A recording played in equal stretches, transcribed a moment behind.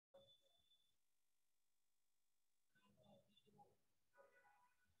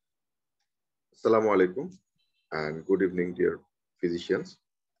Assalamu alaikum and good evening, dear physicians.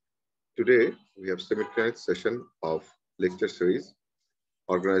 Today, we have semi-finite session of lecture series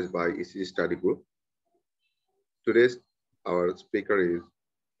organized by ECG study group. Today's our speaker is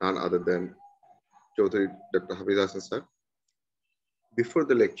none other than Chowdhury Dr. Ahsan sir. Before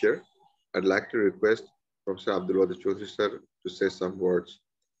the lecture, I'd like to request Professor Abdul Chowdhury sir to say some words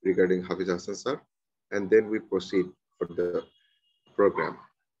regarding Ahsan sir, and then we proceed for the program.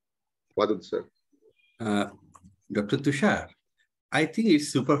 Wadud sir. Dr. Tushar, I think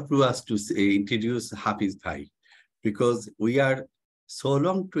it's superfluous to introduce Hafiz Bhai because we are so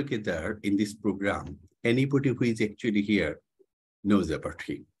long together in this program. Anybody who is actually here knows about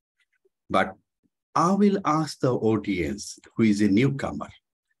him. But I will ask the audience who is a newcomer,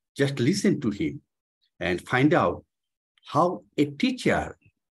 just listen to him and find out how a teacher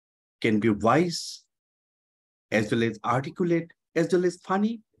can be wise, as well as articulate, as well as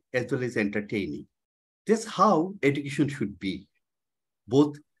funny, as well as entertaining. That's how education should be,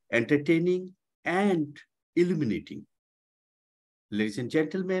 both entertaining and illuminating. Ladies and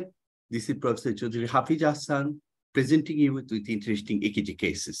gentlemen, this is Professor Chowdhury Hafiz Ahsan presenting you with interesting ECG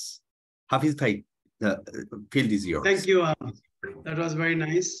cases. Hafiz Bhai, the field is yours. Thank you. That was very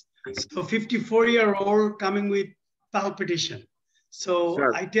nice. So 54-year-old coming with palpitation. So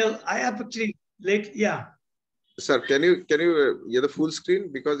sure. I have actually late, yeah. Sir, can you hear the full screen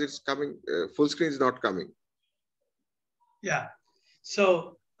because it's coming? Full screen is not coming. Yeah.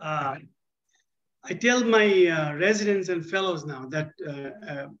 So I tell my residents and fellows now that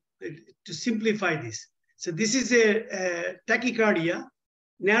to simplify this. So this is a tachycardia,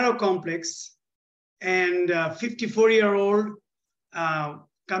 narrow complex, and 54-year-old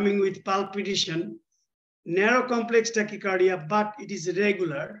coming with palpitation, narrow complex tachycardia, but it is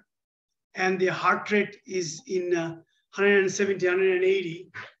irregular. And the heart rate is in 170,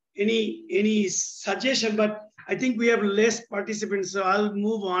 180. Any suggestion? But I think we have less participants, so I'll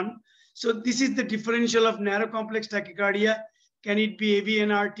move on. So this is the differential of narrow complex tachycardia. Can it be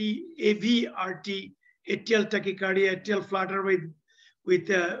AVRT, atrial tachycardia, atrial flutter with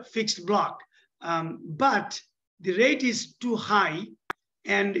a fixed block? But the rate is too high,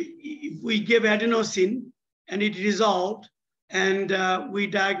 and if we give adenosine and it resolved, and we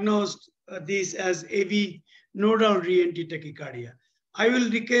diagnosed this as AV nodal re-entry tachycardia. I will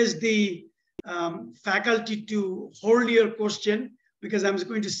request the faculty to hold your question because I'm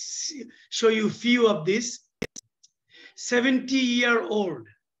going to show you a few of this. 70-year-old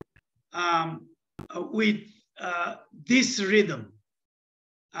with this rhythm.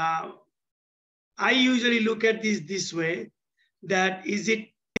 I usually look at this way, that is it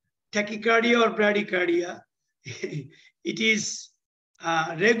tachycardia or bradycardia? It is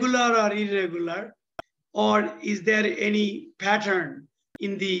regular or irregular, or is there any pattern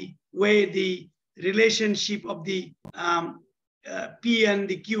in the way the relationship of the P and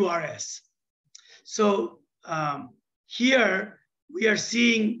the QRS? So here we are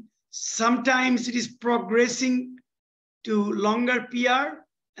seeing sometimes it is progressing to longer PR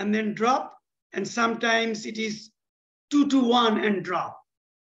and then drop, and sometimes it is 2 to 1 and drop.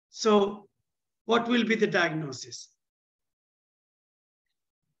 So what will be the diagnosis?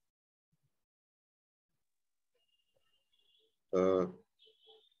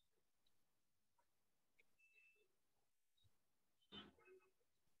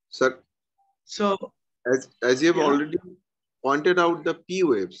 Sir, so as you have already pointed out the P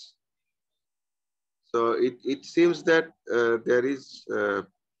waves, so it seems that there is, to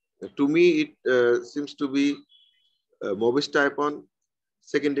me, it seems to be Mobis type 1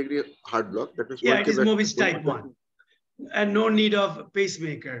 second degree heart block. That means it is Mobis type 1 and no need of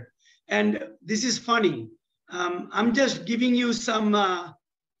pacemaker. And this is funny. I'm just giving you some what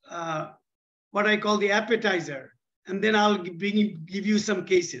I call the appetizer, and then I'll give you some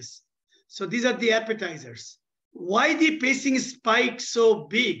cases. So these are the appetizers. Why the pacing spike so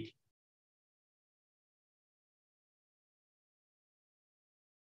big?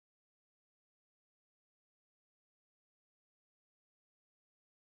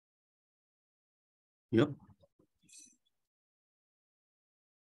 Yep.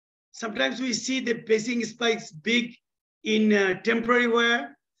 Sometimes we see the pacing spikes big in temporary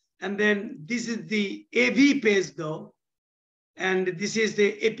wear, and then this is the AV pace though, and this is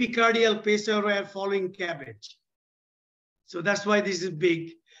the epicardial pacer wear following cabbage. So that's why this is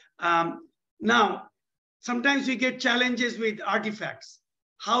big. Now, sometimes we get challenges with artifacts,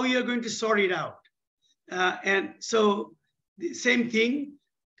 how you're going to sort it out. And so the same thing,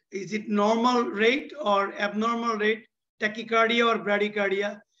 is it normal rate or abnormal rate, tachycardia or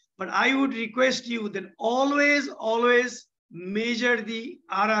bradycardia? But I would request you that always measure the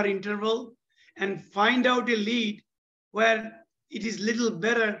RR interval and find out a lead where it is little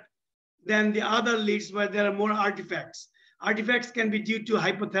better than the other leads where there are more artifacts. Artifacts can be due to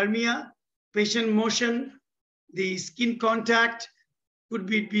hypothermia, patient motion, the skin contact, could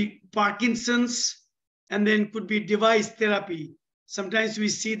be Parkinson's, and then could be device therapy. Sometimes we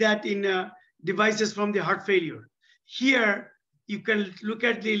see that in devices from the heart failure. Here, you can look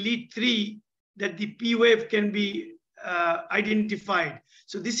at the lead 3 that the P wave can be identified.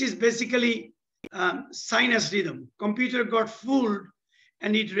 So this is basically sinus rhythm. Computer got fooled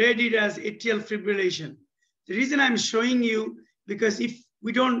and it read it as atrial fibrillation. The reason I'm showing you, because if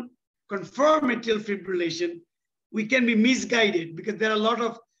we don't confirm atrial fibrillation, we can be misguided because there are a lot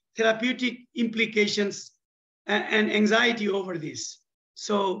of therapeutic implications and anxiety over this.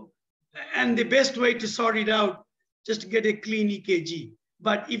 So, and the best way to sort it out, just to get a clean EKG.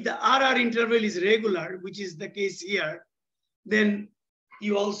 But if the RR interval is regular, which is the case here, then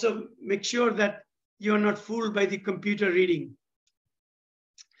you also make sure that you're not fooled by the computer reading.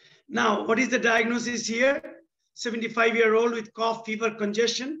 Now, what is the diagnosis here? 75-year-old with cough, fever,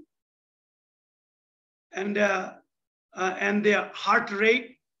 congestion. And the heart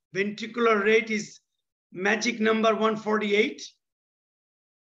rate, ventricular rate is magic number 148.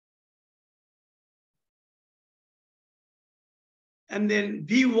 And then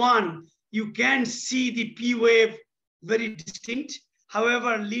V1, you can see the P wave very distinct.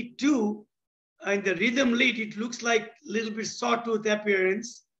 However, lead 2, in the rhythm lead, it looks like a little bit sawtooth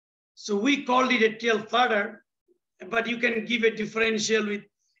appearance. So we called it atrial flutter, but you can give a differential with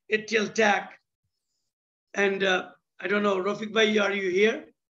atrial tach. And I don't know, Rafique bhai, are you here?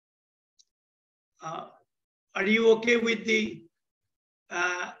 Are you okay with the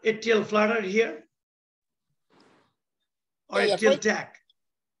atrial flutter here? Or atrial tach?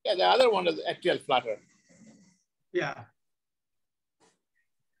 Yeah, the other one is atrial flutter. Yeah.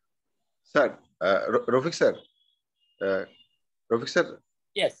 Sir, Rafique sir, Rafique sir.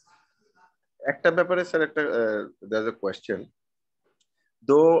 Yes. There's a question.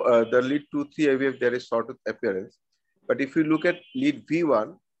 Though the lead 2, 3 AVF, there is sort of appearance, but if you look at lead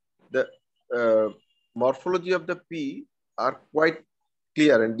V1, the morphology of the P are quite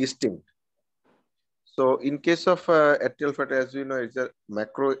clear and distinct. So in case of atrial flutter, as we know, it's a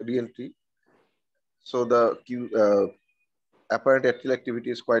macro reentry. So the apparent atrial activity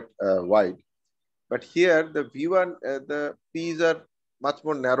is quite wide. But here, the V1, the P's are much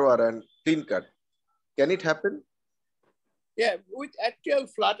more narrower and clean cut. Can it happen? Yeah, with atrial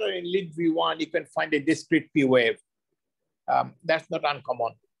flutter in lead V1, you can find a discrete P wave. That's not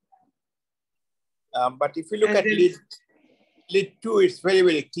uncommon. But if you look at lead 2, it's very,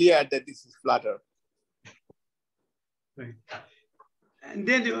 very clear that this is flutter. Right. And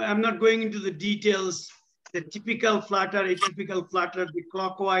then I'm not going into the details, the typical flutter, atypical flutter, the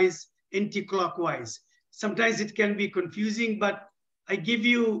clockwise, anti-clockwise. Sometimes it can be confusing, but I give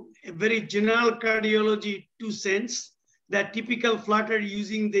you a very general cardiology 2 cents, that typical flutter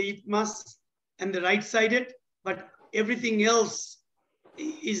using the ITMAS and the right-sided, but everything else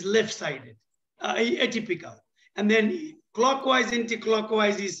is left-sided, atypical. And then clockwise,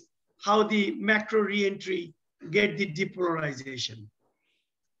 anti-clockwise is how the macro reentry get the depolarization.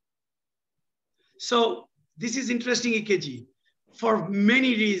 So this is interesting EKG for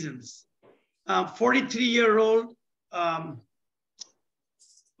many reasons. 43-year-old,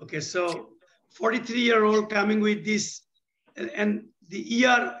 okay, so 43-year-old coming with this, and the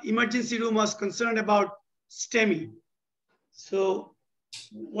ER emergency room was concerned about STEMI. So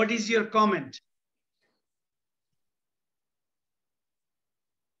what is your comment?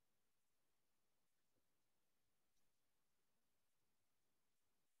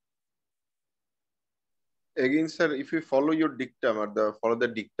 Again, sir, if you follow your dictum or follow the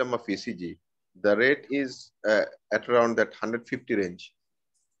dictum of ECG, the rate is at around that 150 range.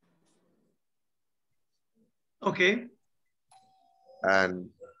 Okay. And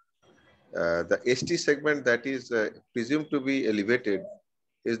the ST segment that is presumed to be elevated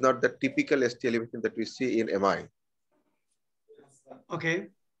is not the typical ST elevation that we see in MI. Okay.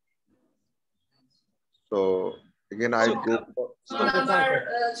 So again, I go for... So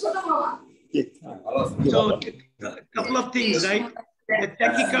a couple of things, right? The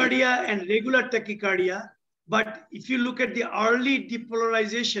tachycardia and regular tachycardia, but if you look at the early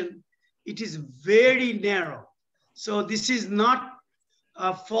depolarization, it is very narrow. So this is not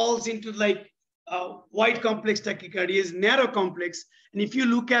falls into like wide complex tachycardia, is narrow complex. And if you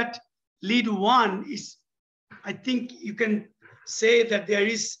look at lead 1, is I think you can say that there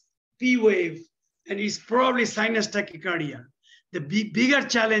is P wave and it's probably sinus tachycardia. The bigger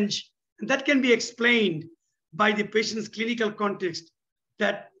challenge, and that can be explained by the patient's clinical context,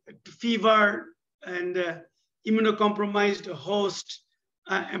 that fever and immunocompromised host.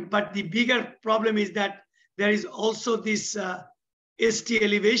 But the bigger problem is that there is also this ST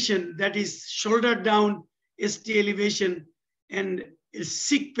elevation, that is shoulder down ST elevation, and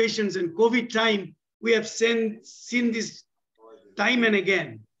sick patients in COVID time. We have seen this time and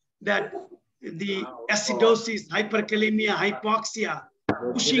again, that the acidosis, hyperkalemia, hypoxia,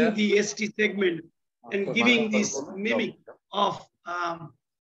 pushing the ST segment and giving this mimic of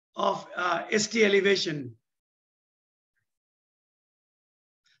ST elevation.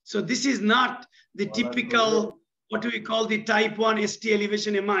 So this is not the typical, what do we call the type 1 ST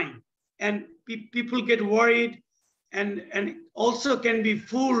elevation MI. And people get worried and also can be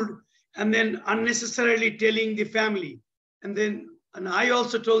fooled and then unnecessarily telling the family. And I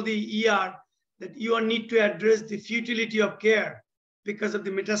also told the ER that you need to address the futility of care because of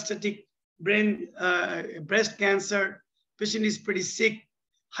the metastatic breast cancer. Patient is pretty sick,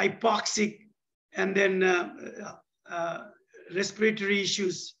 hypoxic, and then respiratory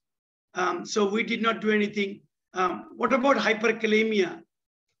issues. So we did not do anything. What about hyperkalemia?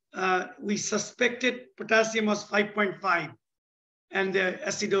 We suspected potassium was 5.5 and the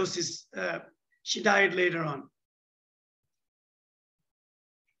acidosis. She died later on.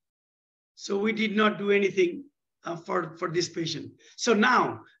 So we did not do anything for this patient. So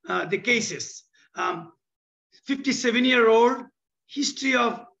now the cases. 57-year-old, history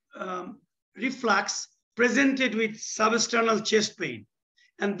of reflux, presented with substernal chest pain.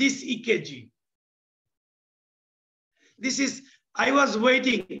 And this EKG. This is, I was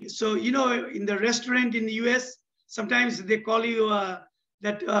waiting. So, you know, in the restaurant in the US, sometimes they call you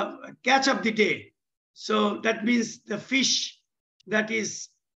that catch up the day. So that means the fish that is,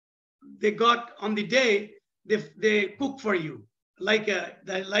 they got on the day, they cook for you. Like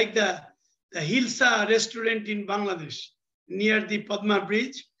the Hilsa restaurant in Bangladesh, near the Padma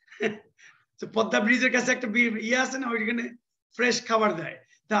Bridge. So Padma Bridge er kache ekta iye ache na, oikhane fresh খাবার দেয়।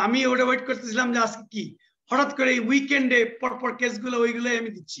 তা আমি ওটা wait করতেছিলাম যে আজকে কি হঠাৎ করে উইকেন্ডে পরপর কেসগুলো ওইগুলোই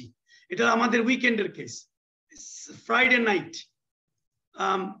আমি দিচ্ছি। এটা আমাদের উইকেন্ডের কেস, ফ্রাইডে নাইট।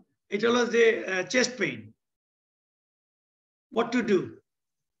 এটা হলো যে chest pain. What to do?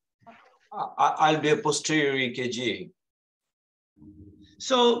 I'll do a posterior EKG.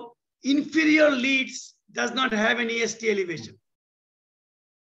 So inferior leads does not have any ST elevation.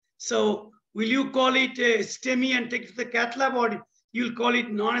 So will you call it a STEMI and take it to the cath lab, or you'll call it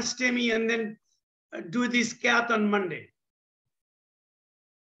non-STEMI and then do this cath on Monday?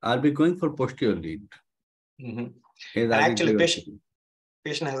 I'll be going for posterior lead. Actually,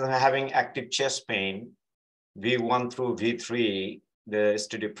 patient has having active chest pain, V1 through V3, the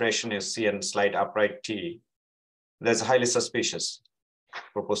ST depression is C and slight upright T. That's highly suspicious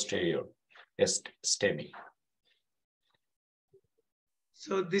for posterior STEMI.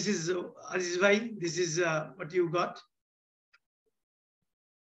 So this is, Aziz bhai, this is what you got.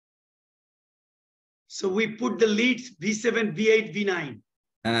 So we put the leads V7, V8, V9.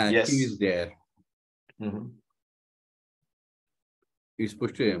 Yes. T is there. It's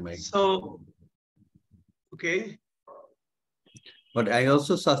posterior MI. So, okay. But I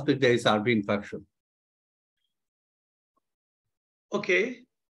also suspect there is RV infection. Okay.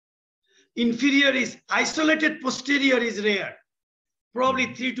 Inferior is isolated, posterior is rare. Probably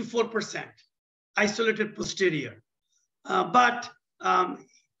 3 to 4% isolated posterior. But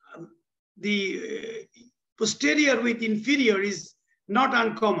the posterior with inferior is not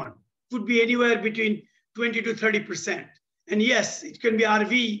uncommon. Could be anywhere between 20 to 30%. And yes, it can be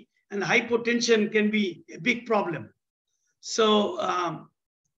RV, and hypotension can be a big problem. So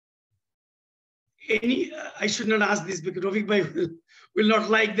I should not ask this because Rafique bhai will not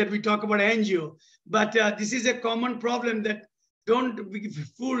like that we talk about angio. But this is a common problem that don't be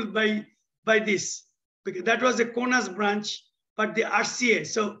fooled by this, because that was a CONAS branch, but the RCA.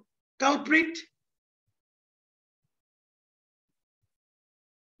 So culprit?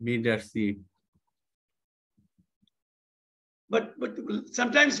 Mid RCA. But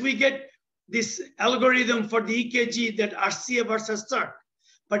sometimes we get this algorithm for the EKG that RCA versus TARC.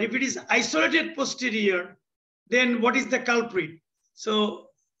 But if it is isolated posterior, then what is the culprit? So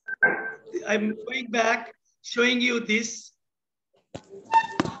I'm going back, showing you this.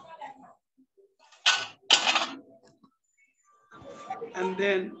 And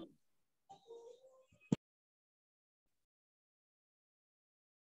then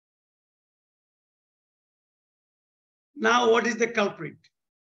now what is the culprit?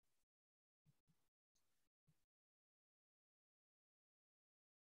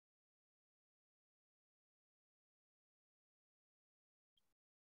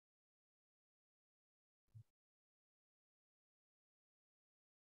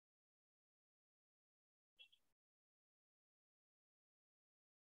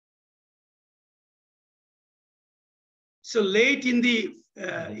 So late in the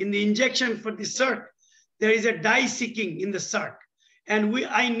injection for the circ, there is a dye seeking in the circ. And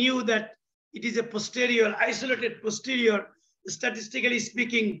I knew that it is a posterior, isolated posterior, statistically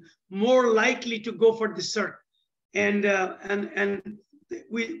speaking, more likely to go for the circ. And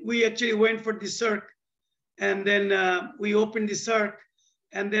we actually went for the circ, and then we opened the circ,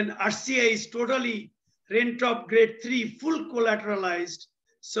 and then RCA is totally Rentrop grade 3, full collateralized.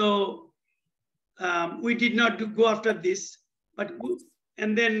 So we did not go after this,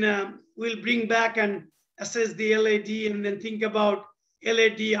 and then we'll bring back and assess the LAD, and then think about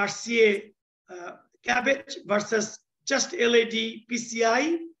LAD RCA cabbage versus just LAD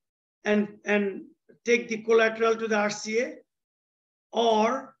PCI, and take the collateral to the RCA,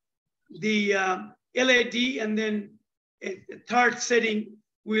 or the LAD, and then a third setting,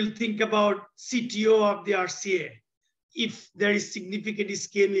 we'll think about CTO of the RCA if there is significant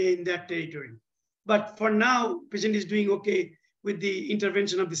ischemia in that territory. But for now, patient is doing okay with the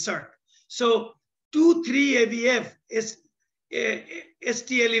intervention of the circ. So 2-3 AVF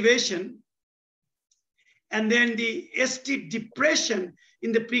ST elevation, and then the ST depression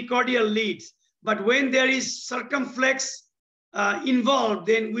in the precordial leads. But when there is circumflex involved,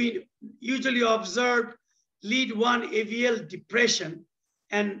 then we usually observe lead 1 AVL depression,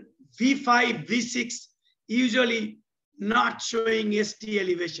 and V5, V6 usually not showing ST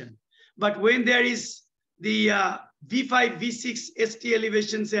elevation. But when there is the V5, V6 ST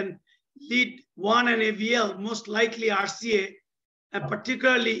elevations and lead 1 and AVL, most likely RCA, and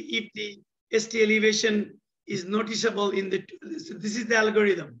particularly if the ST elevation is noticeable in the, so this is the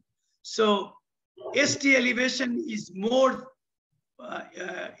algorithm. So ST elevation is more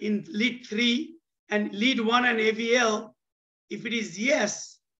in lead 3, and lead 1 and AVL, if it is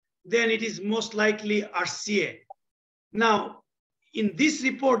yes, then it is most likely RCA. Now, in this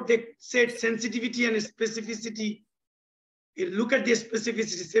report, they said sensitivity and specificity. Look at the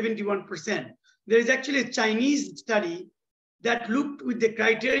specificity, 71%. There is actually a Chinese study that looked with the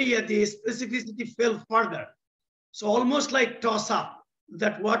criteria, the specificity fell further. So almost like toss up,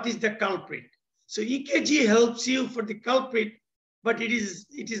 that what is the culprit. So EKG helps you for the culprit, but it is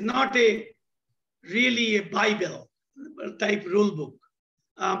not really a Bible type rule book.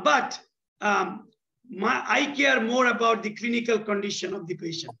 I care more about the clinical condition of the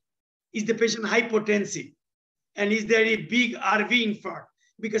patient. Is the patient hypotensive? And is there a big RV infarct?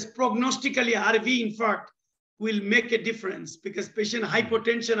 Because prognostically, RV infarct will make a difference, because patient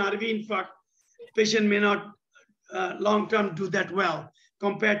hypotension, RV infarct, patient may not long-term do that well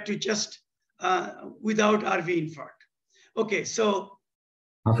compared to just without RV infarct. Okay, so.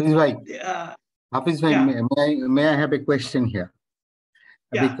 Hafiz bhai, yeah. may I have a question here?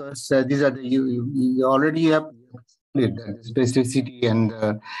 Yeah. Because these are you already have the specificity and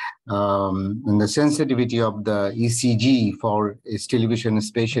the sensitivity of the ECG for television,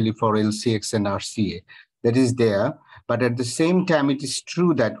 especially for LCX and RCA, that is there. But at the same time, it is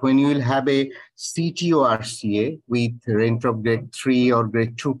true that when you will have a CTO RCA with Rentrop grade 3 or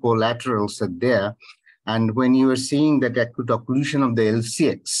grade 2 collaterals are there, and when you are seeing that acute occlusion of the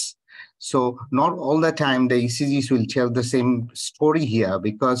LCX, so not all the time the ECGs will tell the same story here,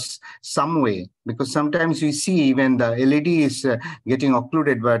 because sometimes you see even the LED is getting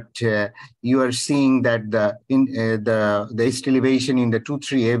occluded, but you are seeing that the ST elevation in the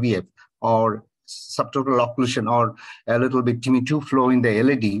 2-3 AVF or subtotal occlusion or a little bit TIMI2 flow in the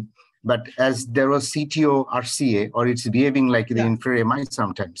LED, but as there was CTO RCA, or it's behaving like the inferior MI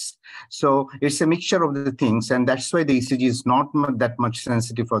sometimes. So it's a mixture of the things, and that's why the ECG is not that much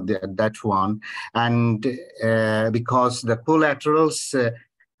sensitive for that one. And because the collaterals,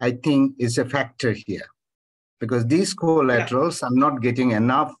 I think, is a factor here, because these collaterals are not getting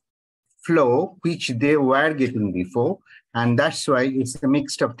enough flow, which they were getting before, and that's why it's a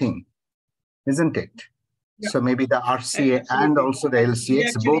mixed up thing, isn't it? Yeah. So maybe the RCA and also the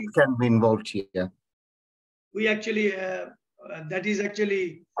LCX both can be involved here. We actually, that is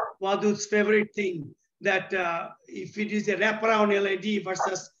actually Wadud's favorite thing, that if it is a wraparound LAD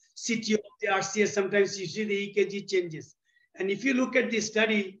versus CTO of the RCA, sometimes you see the EKG changes. And if you look at the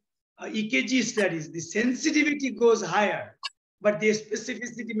study, EKG studies, the sensitivity goes higher, but the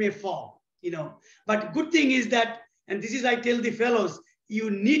specificity may fall, But good thing is that, and this is I tell the fellows,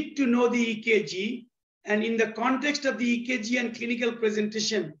 you need to know the EKG. And in the context of the EKG and clinical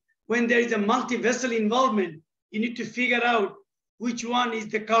presentation, when there is a multi-vessel involvement, you need to figure out which one is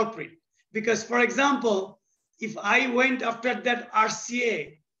the culprit. Because, for example, if I went after that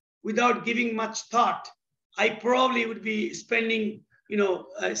RCA without giving much thought, I probably would be spending,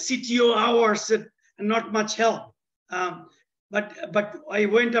 CTO hours and not much help. But I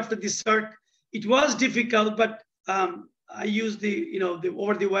went after the circ. It was difficult, but I used the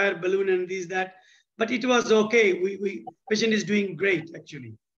over-the-wire balloon and that, but it was okay. Patient is doing great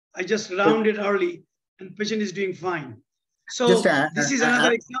actually. I just rounded early, and patient is doing fine. So this is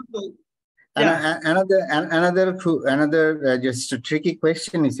another example. Yeah. Another just a tricky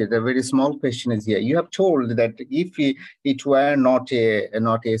question is here. The very small question is here. You have told that if it were not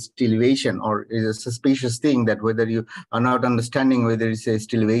a stimulation or is a suspicious thing, that whether you are not understanding whether it's a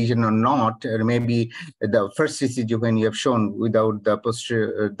stimulation or not, or maybe the first ECG when you have shown without the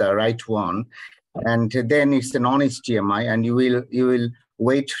posterior, the right one, and then it's a non-HTMI, and you will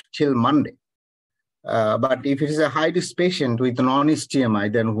wait till Monday. But if it is a high-risk patient with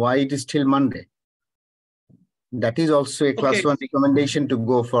non-HTMI, then why it is till Monday? That is also a class 1 recommendation to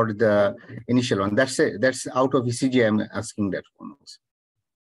go for the initial one. That's out of ECG. I'm asking that one also.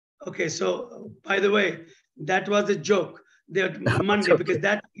 Okay, so by the way, that was a joke. That Monday, because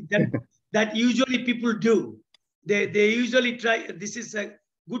that usually people do. They usually try. This is a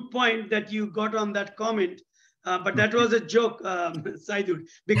good point that you got on that comment. But that was a joke, Saidul,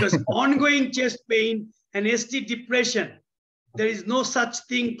 because ongoing chest pain and ST depression, there is no such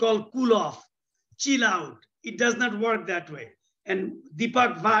thing called cool off, chill out. It does not work that way. And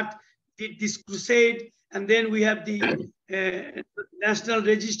Deepak Bhatt did this crusade, and then we have the National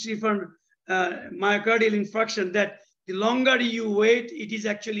Registry for Myocardial Infarction, that the longer you wait, it is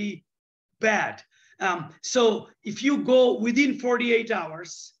actually bad. So if you go within 48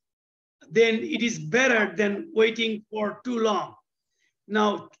 hours, then it is better than waiting for too long.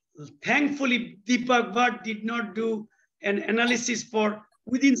 Now, thankfully, Deepak Bhatt did not do an analysis for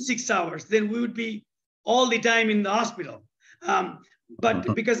within 6 hours. Then we would be all the time in the hospital.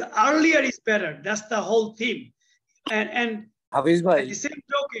 But because earlier is better, that's the whole theme. And at the same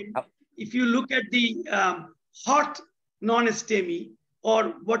token, if you look at the hot non-STEMI,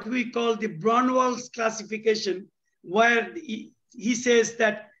 or what we call the Braunwald's classification, where he says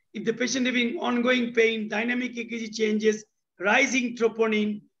that if the patient having ongoing pain, dynamic ECG changes, rising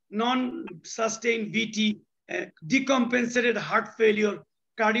troponin, non-sustained VT, decompensated heart failure,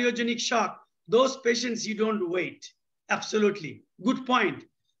 cardiogenic shock, those patients you don't wait. Absolutely. Good point.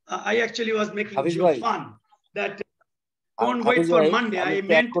 I actually was making fun that don't wait for Monday. I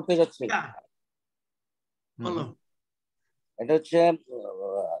meant, yeah. Hello. এটা হচ্ছে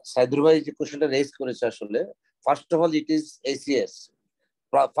সাইদুর ভাই যে কোশ্চেনটা raise করেছে আসলে, first of all it is ACS.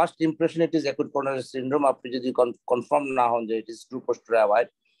 First impression, it is acute coronary syndrome. After you confirm now that it is true posterior AMI,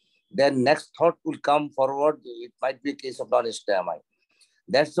 then next thought will come forward. It might be a case of non-STMI.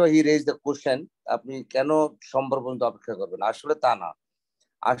 That's why he raised the question. আপনি কেন সোমবার পর্যন্ত অপেক্ষা করবেন? আসলে তা না।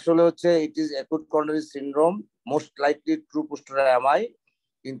 আসলে হচ্ছে it is acute coronary syndrome, most likely true posterior AMI.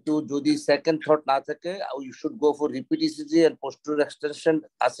 কিন্তু যদি সেকেন্ড থট না থাকে, you should go for repeat ECG and posterior extension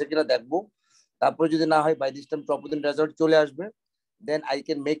আছে কিনা দেখবো। তারপরে যদি না হয়, by this time troponin result চলে আসবে, then I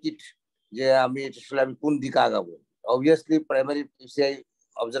can make it যে আমি কোন দিকে আগাবো। Obviously primary PCI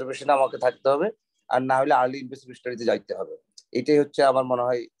observation আমাকে থাকতে হবে, আর না হলে early invasive study-তে যাইতে হবে। এটাই হচ্ছে আমার মনে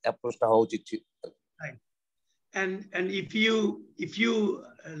হয় অ্যাপ্রোচটা হওয়া উচিত ছিল। And if you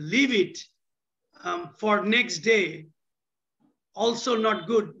leave it for next day, also not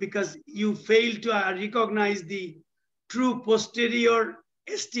good, because you fail to recognize the true posterior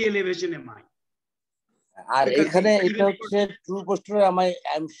ST elevation MI. আর এখানে এটা হচ্ছে ট্রু পোস্টেরিয়র আমি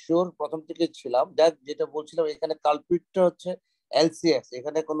আই এম শিওর প্রথম থেকে ছিলাম, যেটা বলছিলাম এখানে কালপ্রিটটা হচ্ছে LCS,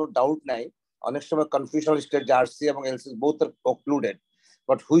 এখানে কোনো ডাউট নাই। অনেক সময় কনফিউশনাল স্টেট যে RC এবং LCS both are occluded,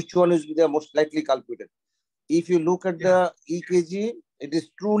 but which one is the most likely culprit? If you look at the EKG, it is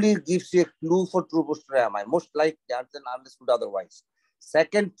truly gives you a clue for true posterior MI, most likely than understood otherwise.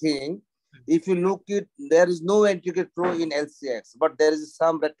 Second thing, if you look at, there is no ventricular flow in LCX, but there is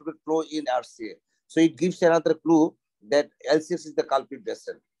some ventricular flow in RCA. So it gives another clue that LCS is the culprit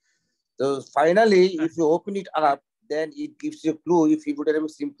vessel. So finally, if you open it up, then it gives you a clue. If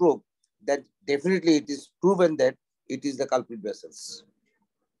hemodynamics improve, then definitely it is proven that it is the culprit vessels.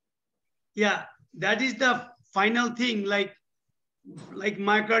 Yeah, that is the final thing, like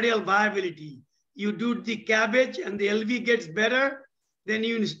myocardial viability. You do the cabbage and the LV gets better, then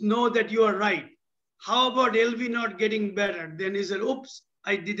you know that you are right. How about LV not getting better? Then you say, oops,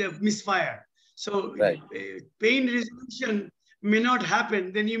 I did a misfire. So pain resolution may not happen.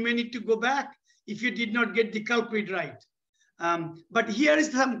 Then you may need to go back if you did not get the culprit right. But here is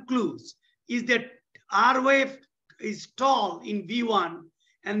some clues. Is that R wave is tall in V1,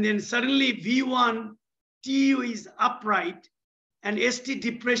 and then suddenly V1 TU is upright, and ST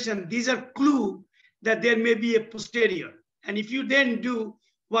depression. These are clues that there may be a posterior. And if you then do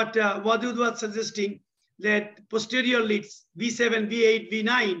what Wadud was suggesting, that posterior leads V7, V8,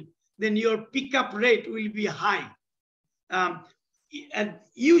 V9, then your pickup rate will be high. And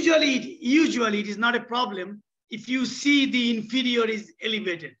usually it is not a problem if you see the inferior is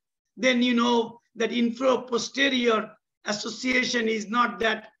elevated. Then you know that infero-posterior association is not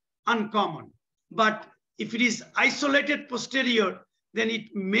that uncommon. But if it is isolated posterior, then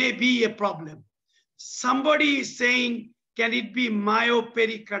it may be a problem. Somebody is saying, can it be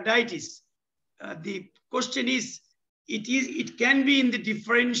myopericarditis? The question is, it can be in the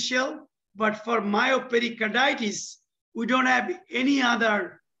differential, but for myopericarditis, we don't have any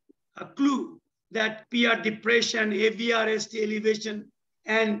other clue that PR depression, AVR, ST elevation,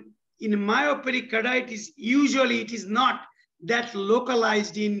 and in myopericarditis, usually it is not that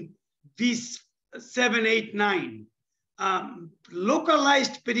localized in V7, 8, 9.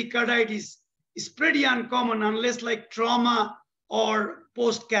 Localized pericarditis is pretty uncommon unless like trauma or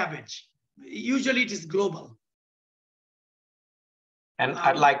post-CABG. Usually it is global. And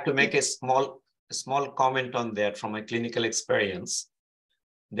I'd like to make a small comment on that from my clinical experience,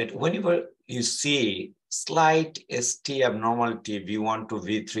 that whenever you see slight ST abnormality, V1 to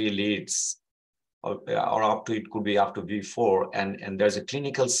V3 leads, or up to, it could be up to V4, and there's a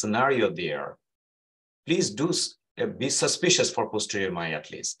clinical scenario there, please do be suspicious for posterior MI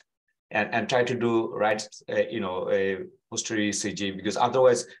at least, and try to do right, a posterior ECG, because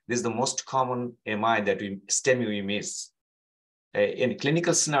otherwise this is the most common MI that we miss. In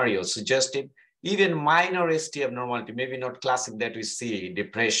clinical scenarios, suggesting even minor ST abnormality, maybe not classic that we see,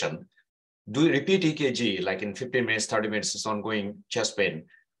 depression, do repeat EKG, like in 15 minutes, 30 minutes, is ongoing chest pain.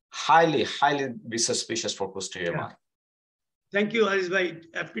 Highly be suspicious for posterior MI. Thank you, Aziz bhai.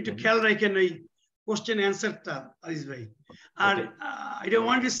 Happy to clarify question answered, Aziz bhai. And I don't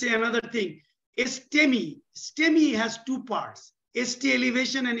want to say another thing. STEMI has two parts, ST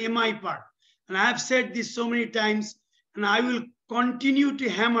elevation and MI part. And I have said this so many times, and I will continue to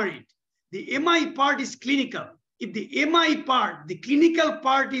hammer it. The MI part is clinical. If the MI part, the clinical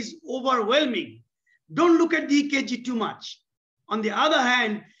part is overwhelming, don't look at the EKG too much. On the other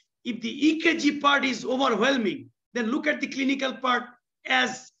hand, if the EKG part is overwhelming, then look at the clinical part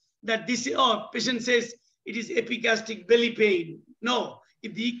as that this, patient says it is epigastric belly pain. No,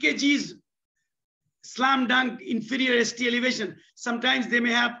 if the EKG is slam dunk inferior ST elevation, sometimes they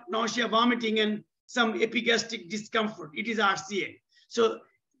may have nausea, vomiting, and some epigastric discomfort. It is RCA. So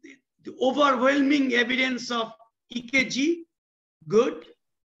the overwhelming evidence of EKG, good.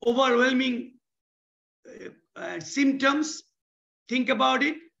 Overwhelming symptoms, think about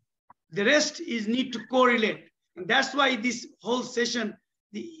it. The rest is need to correlate. And that's why this whole session,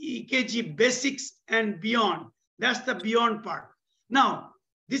 the EKG basics and beyond, that's the beyond part. Now,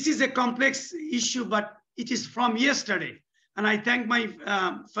 this is a complex issue, but it is from yesterday. And I thank my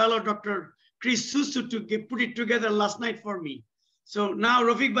fellow Dr. Chris Susu to put it together last night for me. So now,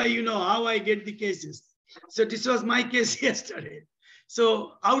 Rafique bhai, you know how I get the cases. So this was my case yesterday.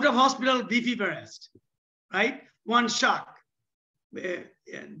 So out of hospital, BP arrest, right? One shock,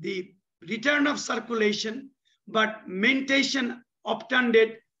 the return of circulation, but mentation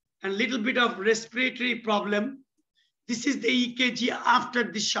obtunded and little bit of respiratory problem. This is the EKG after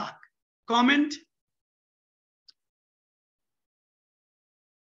the shock. Comment?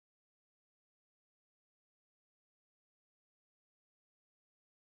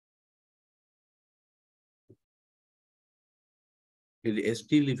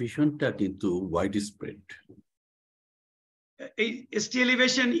 ST elevationটা কিন্তু widespread. ST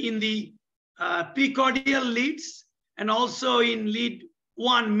elevation in the precordial leads and also in lead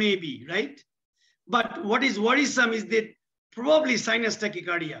 1 maybe, right? But what is worrisome is that probably sinus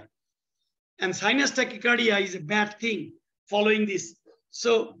tachycardia. And sinus tachycardia is a bad thing following this.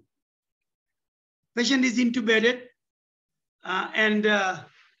 So patient is intubated and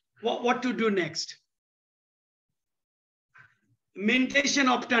what to do next? Mentation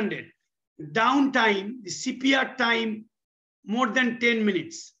obtunded, downtime, the CPR time more than 10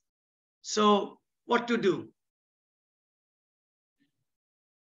 minutes. So what to do?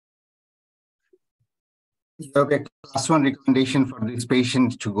 You have a class 1 recommendation for this patient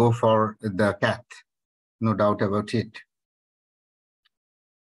to go for the cath, no doubt about it.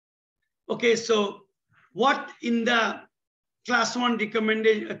 Okay, so what in the class 1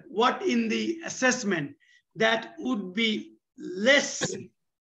 recommendation, what in the assessment that would be less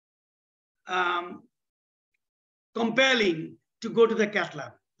compelling to go to the cath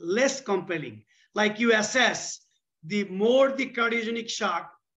lab, less compelling. Like you assess, the more the cardiogenic shock,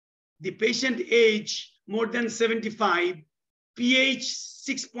 the patient age more than 75, pH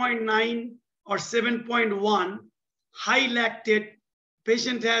 6.9 or 7.1, high lactate,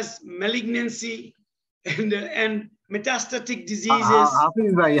 patient has malignancy and metastatic diseases.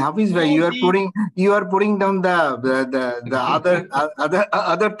 Hafiz bhai, you are putting down the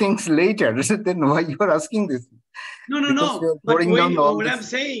other things later. Then why you are asking this? No. But what I'm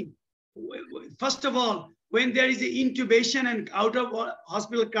saying, first of all, when there is an intubation and out of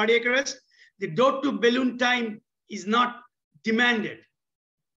hospital cardiac arrest, the door to balloon time is not demanded.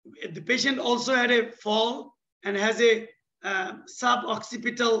 The patient also had a fall and has a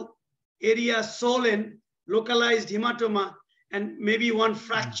suboccipital area swollen, localized hematoma, and maybe one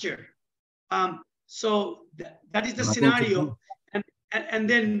fracture. So that is the scenario. And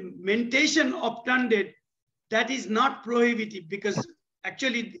then mentation obtunded, that is not prohibitive, because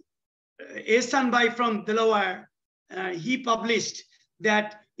actually Ahsan from Delaware, he published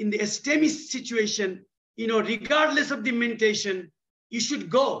that in the STEMI situation, regardless of the mentation, you should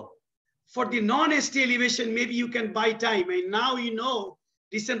go. For the non-ST elevation, maybe you can buy time. And now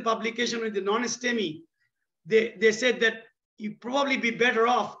recent publication with the non-STEMI, they said that you probably be better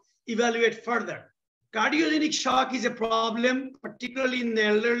off evaluate further. Cardiogenic shock is a problem, particularly in the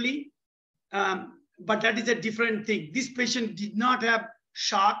elderly, but that is a different thing. This patient did not have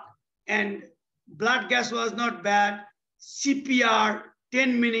shock and blood gas was not bad, CPR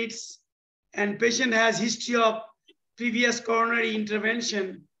 10 minutes, and patient has history of previous coronary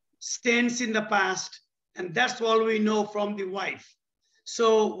intervention, stents in the past, and that's all we know from the wife.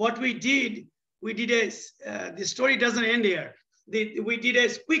 So what we did the story doesn't end here. We did a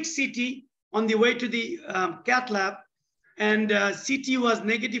quick CT on the way to the cath lab, and CT was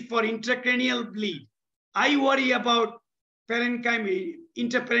negative for intracranial bleed. I worry about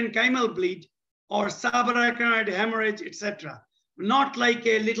interparenchymal bleed or subarachnoid hemorrhage, etc. Not like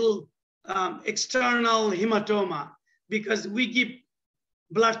a little external hematoma, because we give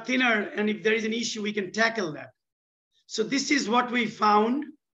blood thinner, and if there is an issue, we can tackle that. So this is what we found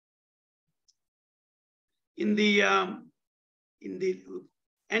in the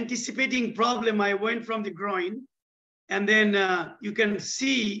anticipating problem. I went from the groin, and then you can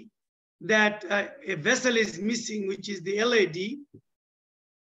see that a vessel is missing, which is the LAD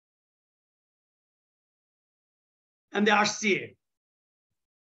and the RCA.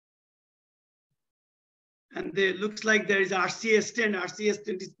 And it looks like there is RCA stent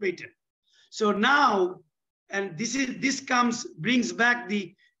is patent. So now, and this brings back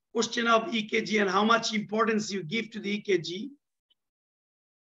the question of EKG and how much importance you give to the EKG.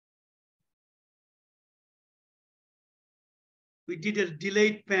 We did a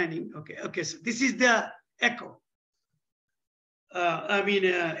delayed panning. Okay. So this is the echo.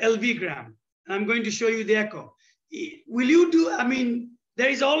 LV gram. I'm going to show you the echo. Will you do? There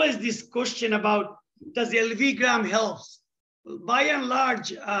is always this question about, does the LV gram helps? By and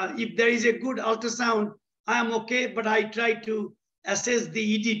large, if there is a good ultrasound, I am okay, but I try to assess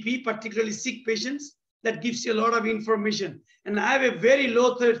the EDP, particularly sick patients. That gives you a lot of information. And I have a very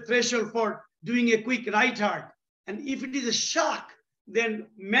low threshold for doing a quick right heart. And if it is a shock, then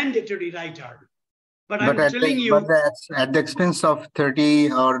mandatory right heart. But I'm telling you. But that's at the expense of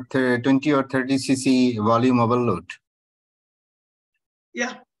 30 or 20 or 30 cc volume overload.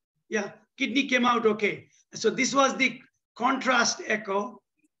 Yeah. Kidney came out okay. So this was the contrast echo,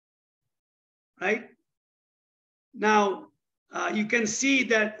 right? Now, you can see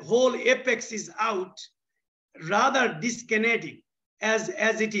that whole apex is out, rather dyskinetic as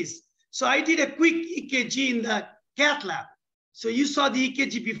it is. So I did a quick EKG in the cath lab. So you saw the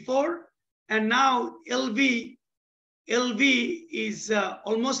EKG before, and now LV is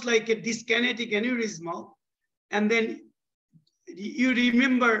almost like a dyskinetic aneurysmal. And then you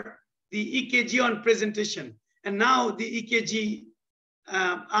remember the EKG on presentation, and now the EKG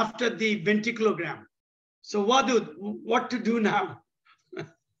after the ventriculogram. So Wadud, what to do now?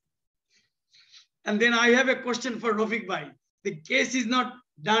 And then I have a question for Rafique bhai. The case is not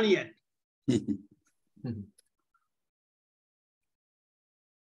done yet.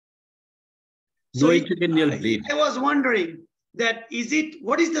 So I was wondering that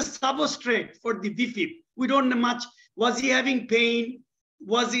what is the substrate for the VFib? We don't know much. Was he having pain?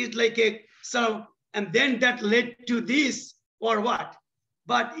 Was it like a sort of, and then that led to this or what?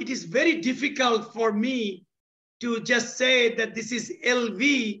 But it is very difficult for me to just say that this is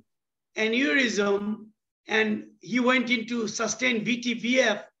LV aneurysm and he went into sustained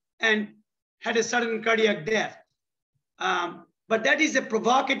VTVF and had a sudden cardiac death. But that is a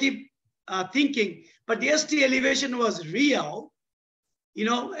provocative thinking. But the ST elevation was real,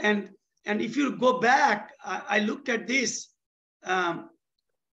 and if you go back, I looked at this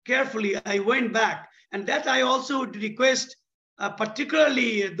carefully. I went back, and that I also would request,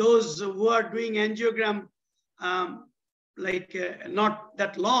 particularly those who are doing angiogram not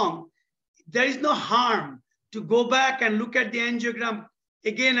that long, there is no harm to go back and look at the angiogram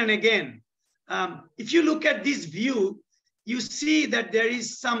again and again. If you look at this view, you see that there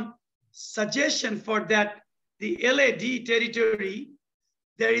is some suggestion for that the LAD territory,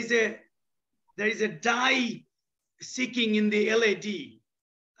 there is a dye seeking in the LAD.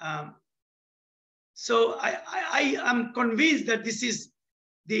 So I am convinced that this is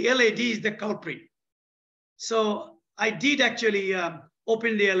the LAD is the culprit. So I did actually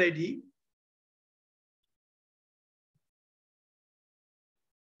open the LAD.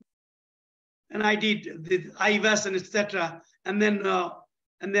 And I did the IVAS and etc. And then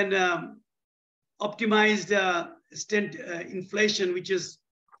optimized stent inflation, which is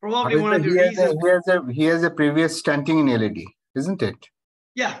probably one of the reasons. He has a previous stenting in LAD, isn't it?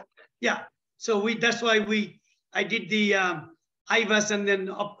 Yeah, yeah. So that's why I did the IVAS and then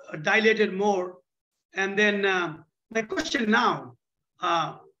dilated more. And then my question now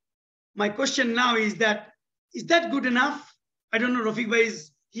is that good enough? I don't know, Rafique Bhai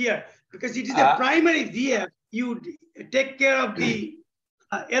is here because it is a primary VF. You take care of the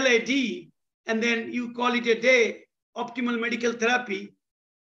LAD and then you call it a day, optimal medical therapy.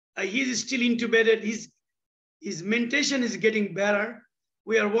 He is still intubated. His mentation is getting better.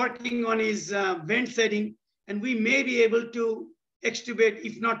 We are working on his vent setting, and we may be able to extubate,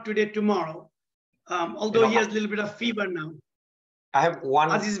 if not today, tomorrow. Although he has a little bit of fever now. I have one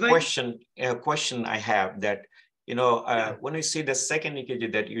question I have that, when we see the second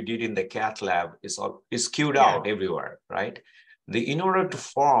EKG that you did in the cath lab is queued out everywhere, right? In order to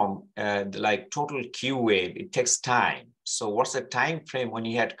form like total Q wave, it takes time. So what's the time frame when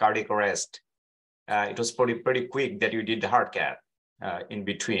you had cardiac arrest? It was pretty quick that you did the hard cath in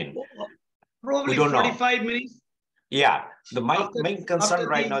between. Probably 45 minutes. Yeah, my main concern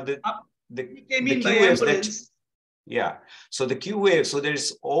right now, the Q waves so the Q wave, so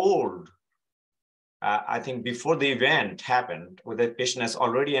there's old, I think before the event happened, where the patient has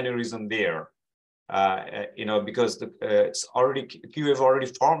already aneurysm there, because it's already Q wave already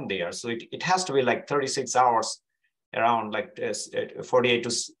formed there. So it has to be like 36 hours, around like 48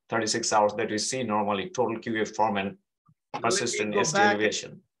 to 36 hours that we see normally total Q wave form and persistent ST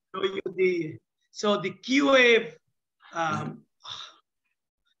elevation. So the Q wave, the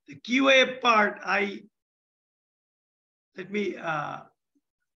Q wave part, I can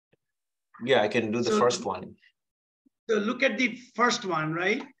do the first one. So look at the first one,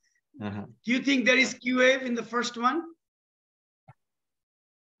 right? Do you think there is Q wave in the first one?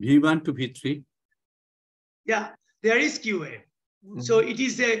 V1 to V3. Yeah, there is Q wave. So it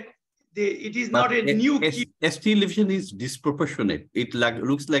is not a new Q. ST elevation is disproportionate. It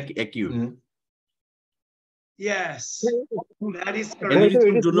looks like acute. Yes, that is correct.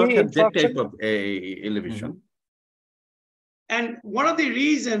 And we do not have that type of elevation. And one of the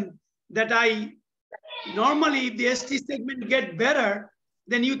reasons that normally if the ST segment get better,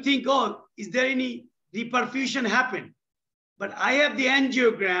 then you think, oh, is there any reperfusion happen? But I have the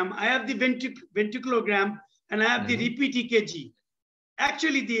angiogram, I have the ventriculogram, and I have the repeat EKG.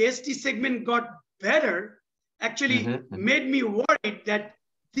 Actually, the ST segment got better, made me worried that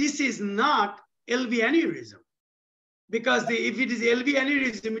this is not LV aneurysm. Because if it is LV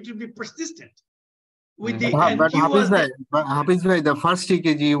aneurysm, it will be persistent. With the, but Hafiz Bhai, the first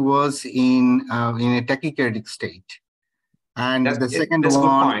EKG was in a tachycardic state. And the second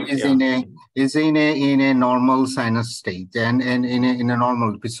one is in a normal sinus state and in a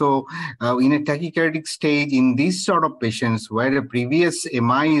normal. So in a tachycardic stage, in these sort of patients where a previous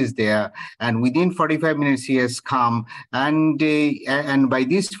MI is there, and within 45 minutes he has come, and by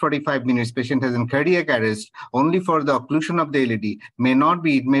these 45 minutes patient has a cardiac arrest only for the occlusion of the LAD.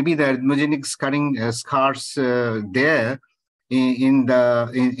 Maybe the arrhythmogenic scars there. In the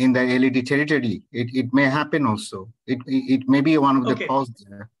LAD territory, it may happen also. It may be one of the causes.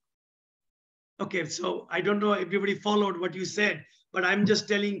 Okay, so I don't know if everybody followed what you said, but I'm just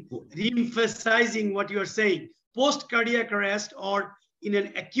re-emphasizing what you're saying. Post-cardiac arrest or in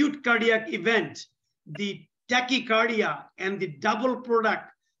an acute cardiac event, the tachycardia and the double product,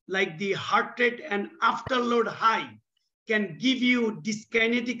 like the heart rate and afterload high, can give you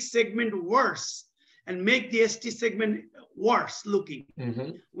dyskinetic segment worse and make the ST segment worse looking.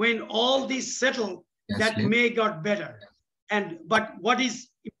 When all these settle, that may got better. But what is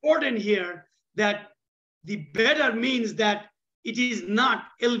important here, that the better means that it is not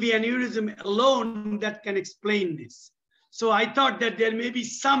LV aneurysm alone that can explain this. So I thought that there may be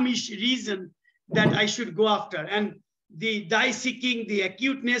some reason that I should go after. And the dye seeking, the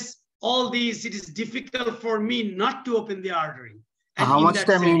acuteness, all these, it is difficult for me not to open the artery. And how much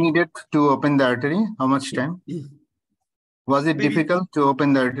time you needed to open the artery? How much time? Was it difficult to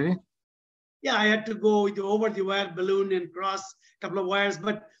open the artery? Yeah, I had to go with the over-the-wire balloon and cross a couple of wires,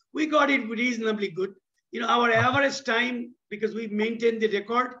 but we got it reasonably good. You know, our average time, because we maintained the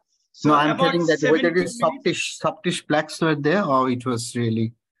record. So no, I'm about telling that whether it is minutes. softish plaques were there, or it was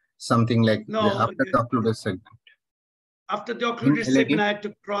really something like after the occluded segment. After the occluded segment, I had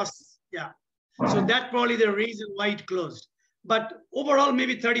to cross. Yeah. So that's probably the reason why it closed. But overall,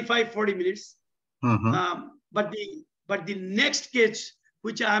 maybe 35, 40 minutes. But the next case,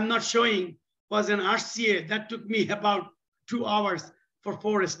 which I'm not showing, was an RCA. That took me about 2 hours for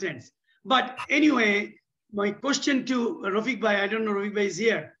 4 stents. But anyway, my question to Rafique Bhai, I don't know Rafique Bhai is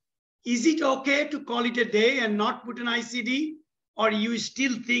here. Is it okay to call it a day and not put an ICD? Or you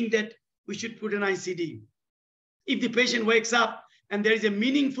still think that we should put an ICD? If the patient wakes up and there is a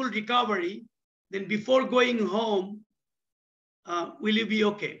meaningful recovery, then before going home, will you be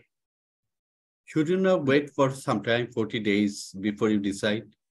okay? Should you not wait for some time, 40 days, before you decide?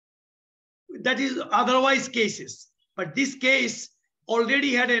 That is otherwise cases. But this case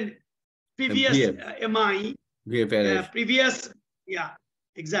already had a previous MI. Previous, yeah,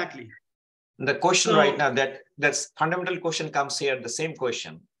 exactly. The question right now, that's fundamental question comes here, the same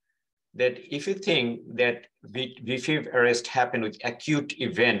question. That if you think that VFib arrest happened with acute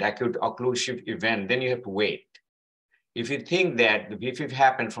occlusive event, then you have to wait. If you think that the VFib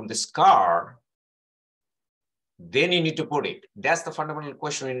happened from the scar, then you need to put it. That's the fundamental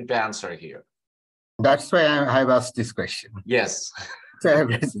question we need to answer here. That's why I've asked this question. Yes. So I've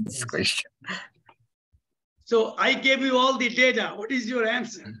raised this question. So I gave you all the data. What is your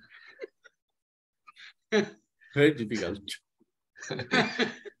answer? Very difficult.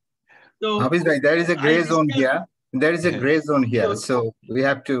 So, obviously, there is a gray zone here. There is a gray zone here. So we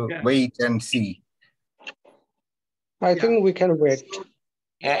have to wait and see. I think we can wait.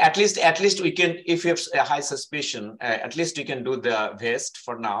 At least we can, if you have a high suspicion, at least you can do the vest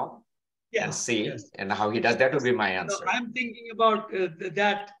for now and see and how he does. That would be my answer. So I'm thinking about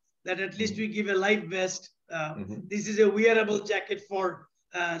that at least we give a life vest. This is a wearable jacket for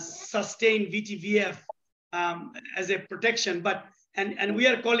sustained VTVF as a protection, but and we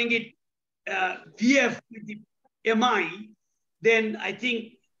are calling it VF with the MI, then I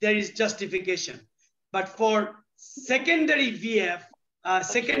think there is justification. But for secondary VF,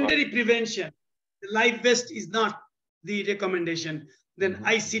 secondary prevention, the life vest is not the recommendation, then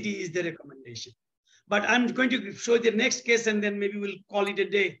ICD is the recommendation. But I'm going to show the next case and then maybe we'll call it a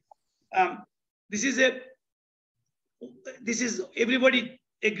day. This is everybody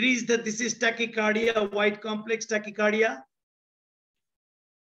agrees that this is tachycardia, wide complex tachycardia.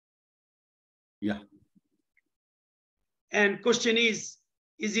 Yeah. And question is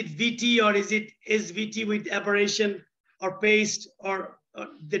it VT or is it SVT with aberration or paste or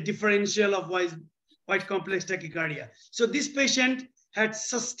the differential of wide complex tachycardia? So this patient had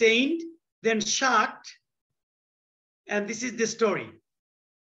sustained, then shocked, and this is the story.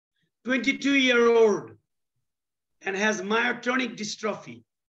 22-year-old and has myotonic dystrophy,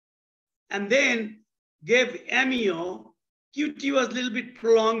 and then gave amio. QT was a little bit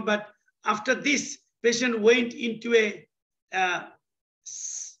prolonged, but after this, patient went into a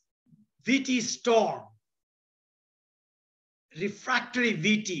VT storm, refractory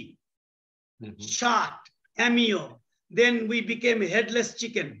VT, shot, amio. Then we became a headless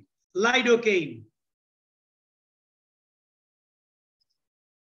chicken, lidocaine.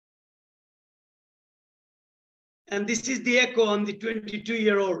 And this is the echo on the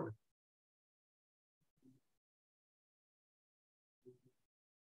 22-year-old.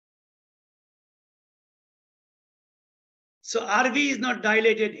 So RV is not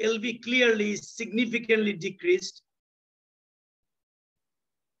dilated, LV clearly is significantly decreased.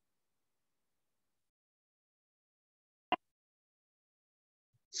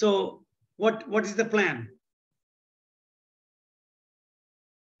 So what is the plan?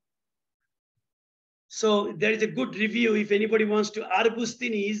 So there is a good review if anybody wants to.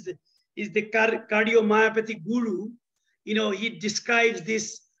 Arbustini is the cardiomyopathy guru. You know, he describes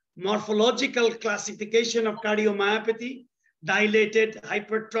this morphological classification of cardiomyopathy: dilated,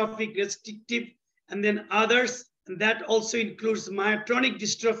 hypertrophic, restrictive, and then others. And that also includes myotonic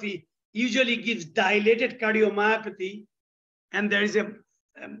dystrophy, usually gives dilated cardiomyopathy. And there is a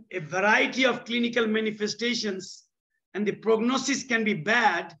variety of clinical manifestations, and the prognosis can be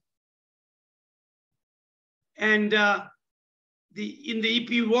bad. And in the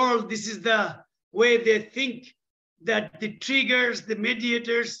EP world, this is the way they think that the triggers, the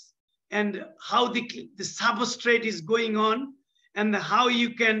mediators, and how the substrate is going on, and how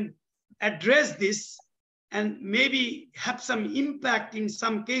you can address this and maybe have some impact in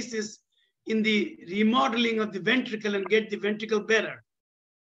some cases in the remodeling of the ventricle and get the ventricle better.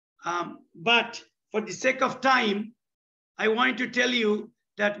 But for the sake of time, I want to tell you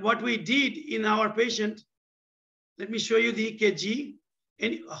that what we did in our patient, let me show you the EKG.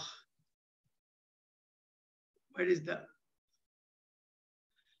 Where is the?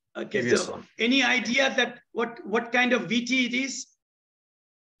 Okay, so any idea that what kind of VT it is?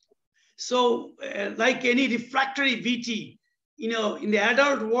 So like any refractory VT, you know, in the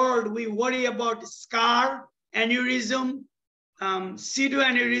adult world, we worry about scar, aneurysm,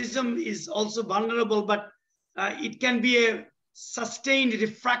 pseudoaneurysm is also vulnerable, but it can be a sustained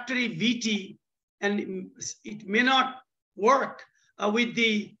refractory VT, and it may not work with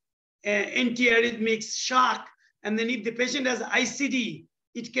the antiarrhythmic shock. And then if the patient has ICD,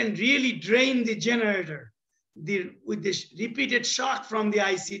 it can really drain the generator with the repeated shock from the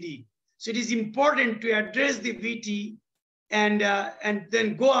ICD. So it is important to address the VT and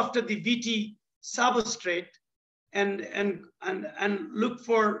then go after the VT substrate and look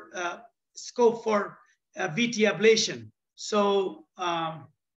for scope for VT ablation. So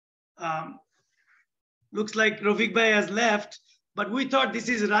looks like Rafique Bhai has left, but we thought this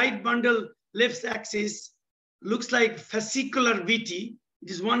is right bundle, left axis. Looks like fascicular VT. It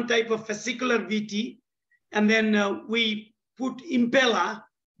is one type of fascicular VT. And then we put Impella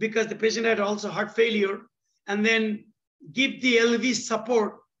because the patient had also heart failure, and then give the LV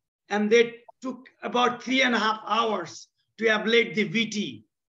support. And they took about 3.5 hours to ablate the VT.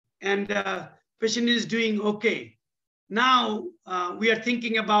 And patient is doing okay. Now we are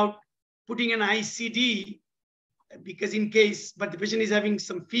thinking about putting an ICD because in case, but the patient is having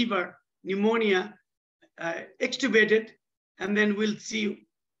some fever, pneumonia, extubated, and then we'll see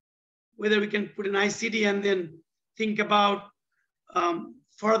whether we can put an ICD and then think about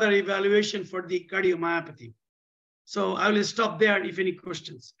further evaluation for the cardiomyopathy. So I will stop there if any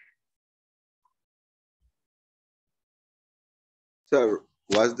questions. Sir,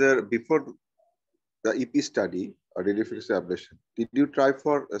 was there before the EP study or radiofrequency ablation, did you try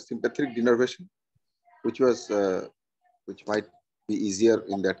for a sympathetic denervation, which might be easier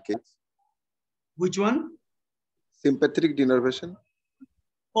in that case? Which one? Sympathetic denervation.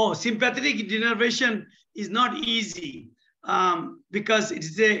 Oh, sympathetic denervation is not easy because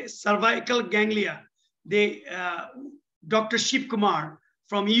it's a cervical ganglia. Dr. Shiv Kumar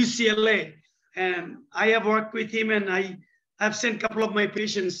from UCLA, and I have worked with him, and I have sent a couple of my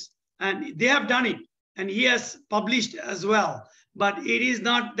patients, and they have done it, and he has published as well. But it is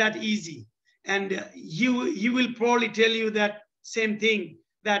not that easy, and he will probably tell you that same thing,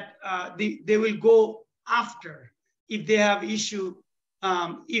 that they will go after if they have issue,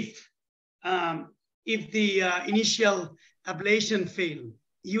 if the initial ablation fail.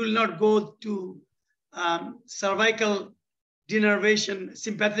 You will not go to cervical denervation,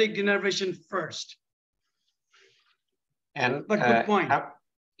 sympathetic denervation first. And but good point.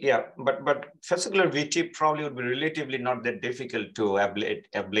 Yeah, but fascicular VT probably would be relatively not that difficult to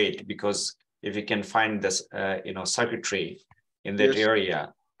ablate because if you can find this, circuitry in that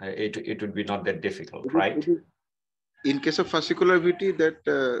area, it would be not that difficult, right? In case of fascicular VT, that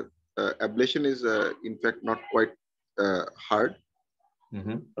ablation is in fact not quite hard,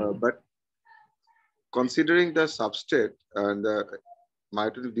 but considering the substrate and the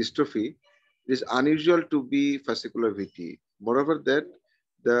myototic dystrophy, it is unusual to be fascicular VT. Moreover, that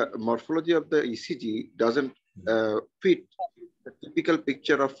the morphology of the ECG doesn't fit the typical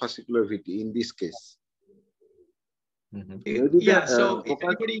picture of fascicular VT in this case. Yeah, so if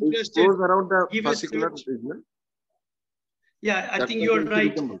anybody interested, around the fascicular region. Yeah, I think you're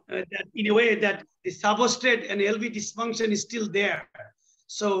right, that in a way that the substrate and LV dysfunction is still there.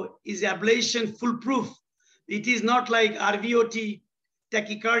 So is ablation foolproof? It is not like RVOT,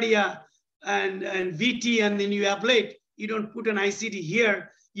 tachycardia, and VT, and then you ablate. You don't put an ICD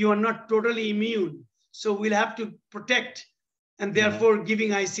here. You are not totally immune. So we'll have to protect, and therefore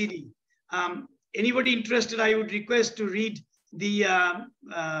giving ICD. Anybody interested, I would request to read the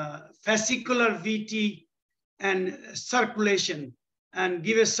fascicular VT and circulation, and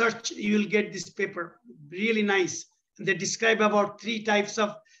give a search. You will get this paper, really nice. They describe about 3 types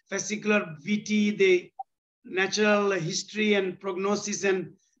of fascicular VT, the natural history and prognosis,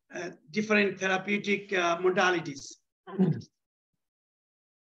 and different therapeutic modalities.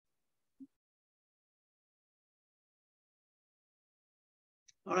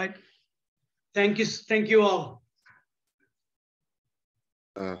 All right. Thank you all.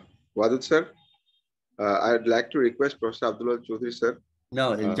 Wadud sir, I'd like to request Professor Abdul Chowdhury sir.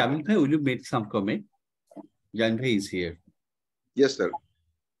 No, Jamil Bhai, will you make some comment? Jamil Bhai is here. Yes, sir.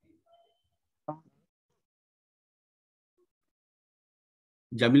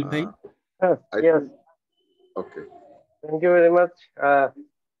 Jamil Bhai? Yes. Okay. Thank you very much.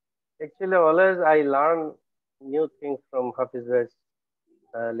 Actually, always I learn new things from Hafiz's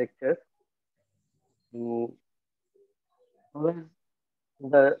lectures. Always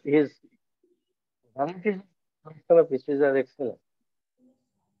his varieties of issues are excellent.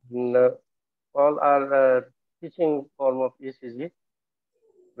 All are teaching form of ECG.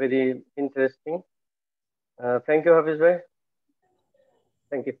 Very interesting. Thank you, Hafiz bhai.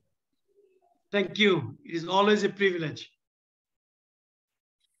 Thank you. Thank you. It is always a privilege.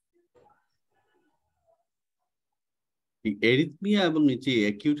 The arrhythmia এবং যে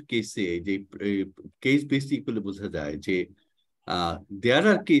acute কেসে যে case basic বলে বোঝা যায় যে there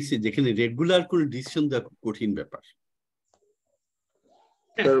are cases যেখানে regular করে ডিসিশন দেওয়া খুব কঠিন ব্যাপার।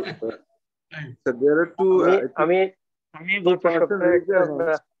 Sir, there are two.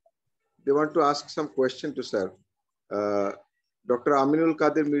 They want to ask some question to sir. Dr. Aminul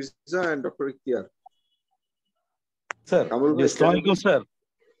Kadir Mirza and Dr. Ikhtiar. Sir, Assalamualaikum sir.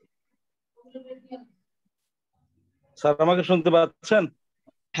 Sir, আমাকে শুনতে পাচ্ছেন?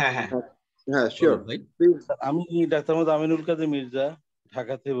 হ্যাঁ হ্যাঁ হ্যাঁ শিওর। আমি ডাক্তার মোহাম্মদ আমিনুল কাদের মির্জা,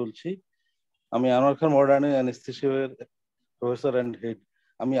 ঢাকা থেকে বলছি। আমি আনোয়ার খান মডার্ন অ্যানেস্থেসিয়ার প্রফেসর অ্যান্ড হেড।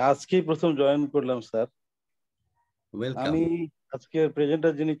 আমি আজকেই প্রথম জয়েন করলাম স্যার। আমি আজকের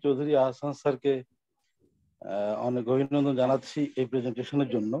প্রেজেন্টার যিনি চৌধুরী আহসান স্যারকে অনেক অভিনন্দন জানাচ্ছি এই প্রেজেন্টেশনের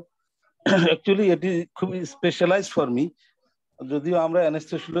জন্য। অ্যাকচুয়ালি এটি খুবই স্পেশালাইজ ফর মি, যদিও আমরা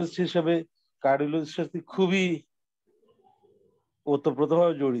অ্যানেস্থেসিওলজিস্ট হিসেবে কার্ডিওলজির সাথে খুবই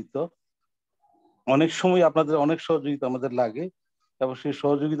ওতপ্রোতভাবে জড়িত। অনেক সময় আপনাদের অনেক সহযোগিতা আমাদের লাগে এবং সেই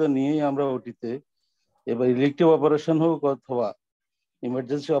সহযোগিতা নিয়েই আমরা ওটিতে এবার ইলেকটিভ অপারেশন হোক অথবা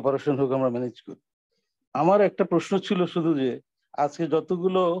ইমার্জেন্সি অপারেশন হোক আমরা ম্যানেজ করি। আমার একটা প্রশ্ন ছিল শুধু যে আজকে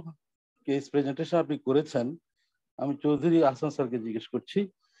যতগুলো কেস প্রেজেন্টেশন আপনি করেছেন, আমি চৌধুরী আহসান স্যারকে জিজ্ঞেস করছি,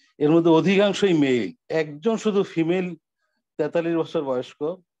 এর মধ্যে অধিকাংশই মেল, একজন শুধু ফিমেল 43 বছর বয়স্ক।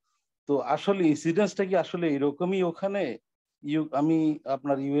 তো আসলে ইনসিডেন্সটা কি আসলে এরকমই ওখানে? আমি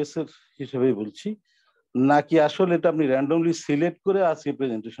আপনার ইউএস এর হিসেবেই বলছি, নাকি আসলে এটা আপনি র্যান্ডমলি সিলেক্ট করে আজকে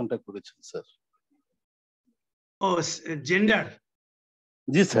প্রেজেন্টেশনটা করেছেন স্যার? ও জেন্ডার?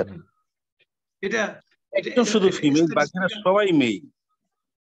 জি স্যার। এটা একদম শুধু ফিমেল, বাকিরা সবাই মেল।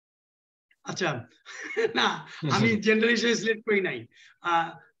 আচ্ছা, না আমি জেন্ডার হিসেবে সিলেক্ট করি নাই।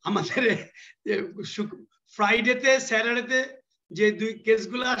 আমাদের ফ্রাইডেতে স্যাটারডেতে যে দুই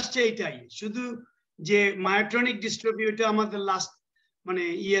কেসগুলো আসছে এইটাই, শুধু যে মায়োট্রনিক ডিস্ট্রফি ওটা আমাদের লাস্ট মানে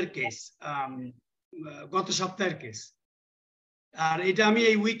ইয়ার কেস, গত সপ্তাহের কেস। আর এটা আমি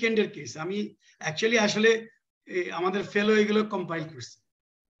এই উইকেন্ডের কেস। আমি অ্যাকচুয়ালি আসলে আমাদের ফেলো এগুলো কম্পাইল করছে।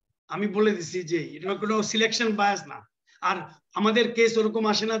 আমি বলে দিছি যে এটা কোনো সিলেকশন বায়াস না। আর আমাদের কেস ওরকম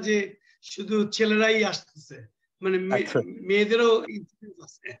আসে না যে শুধু ছেলেরাই আসতেছে, মানে মেয়েদেরও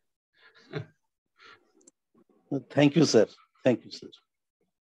আছে। Thank you sir, thank you sir,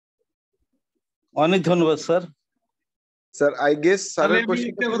 অনেক ধন্যবাদ স্যার। স্যার আই গেস আমি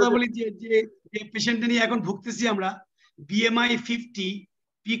একটা কথা বলি যে যে পেশেন্ট নিয়ে এখন ভুগতেছি আমরা, BMI 50,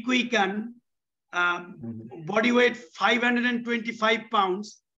 পিকুইকান, body weight 525 pounds,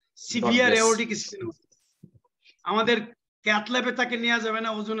 severe aortic stenosis. আমাদের ক্যাথ ল্যাবে তাকে নেওয়া যাবে না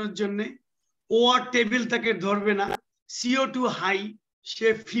ওজনের জন্য, ওআর টেবিল তাকে ধরবে না, CO2 হাই, সে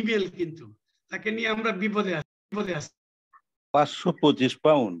ফিমেল, কিন্তু তাকে নিয়ে আমরা বিপদে আছি। 525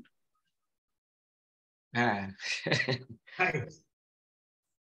 পাউন্ড। হ্যাঁ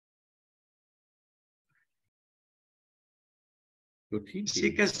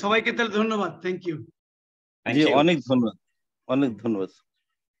সবাইকে তাহলে ধন্যবাদ। Thank you. জি অনেক ধন্যবাদ, অনেক ধন্যবাদ।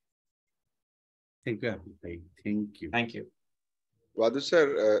 থ্যাংক ইউ আপনি ভাই, thank you. Thank you. Wadud sir,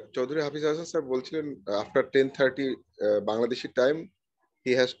 Chowdhury Hafiz Ahsan sir বলছিলেন after 10:30 Bangladeshi time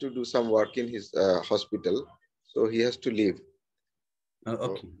he has to do some work in his hospital, so he has to leave.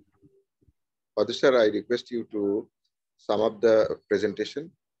 Okay. Wadud sir, I request you to sum up the presentation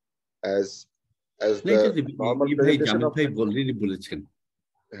as the normal presentation of already বলেছেন।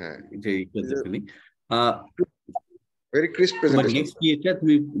 হ্যাঁ, যে very crisp presentation. Next কি এটা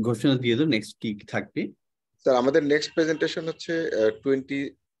তুমি ঘোষণা দিয়ে দাও, next কি থাকবে? স্যার আমাদের নেক্সট প্রেজেন্টেশন হচ্ছে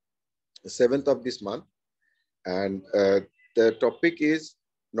 27th of this month, and the topic is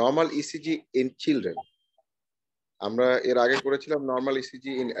normal ECG in children. আমরা এর আগে করেছিলাম normal ECG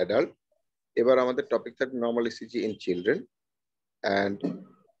in adult, এবার আমাদের টপিক থাকবে normal ECG in children, and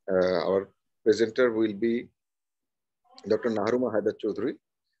our presenter will be Dr. Naharuma Haidar Chowdhury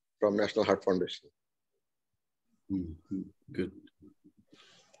from National Heart Foundation. Good.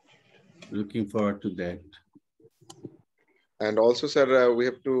 Looking forward to that. And also, sir, we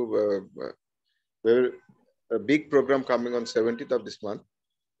have to a big program coming on 17th of this month.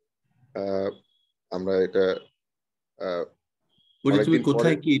 আমরা এটা ওটা তুমি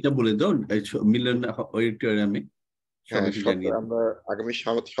কোথায় কি এটা বলে দাও মিলন অডিটোরিয়ামে সবাইকে জানিয়ে আমরা আগামী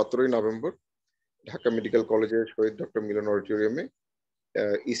 17ই নভেম্বর ঢাকা মেডিকেল কলেজের শহীদ ডক্টর মিলন অডিটোরিয়ামে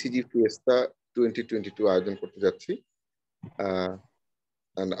ECG ফিয়েস্তা 2022 আয়োজন করতে যাচ্ছি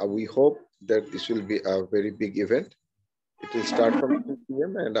and we hope that this will be a very big event. It will start from 2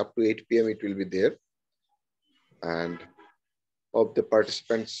 p.m. and up to 8 p.m. it will be there, and hope the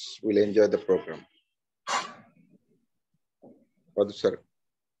participants will enjoy the program. Wadud sir.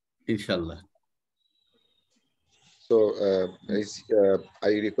 Inshallah. So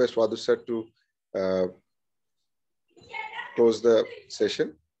I request Wadud sir to close the session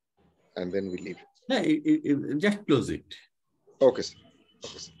and then we leave. Yeah, just close it. Okay, sir.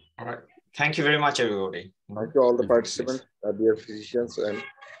 Okay, sir. All right. Thank you very much, everybody. Thank you all the participants, dear physicians, and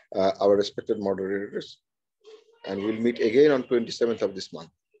our respected moderators. And we'll meet again on 27th of this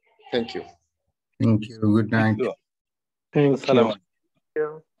month. Thank you. Thank you. Good night. Thank you.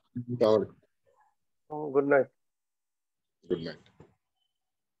 Good night. Good night. Good night.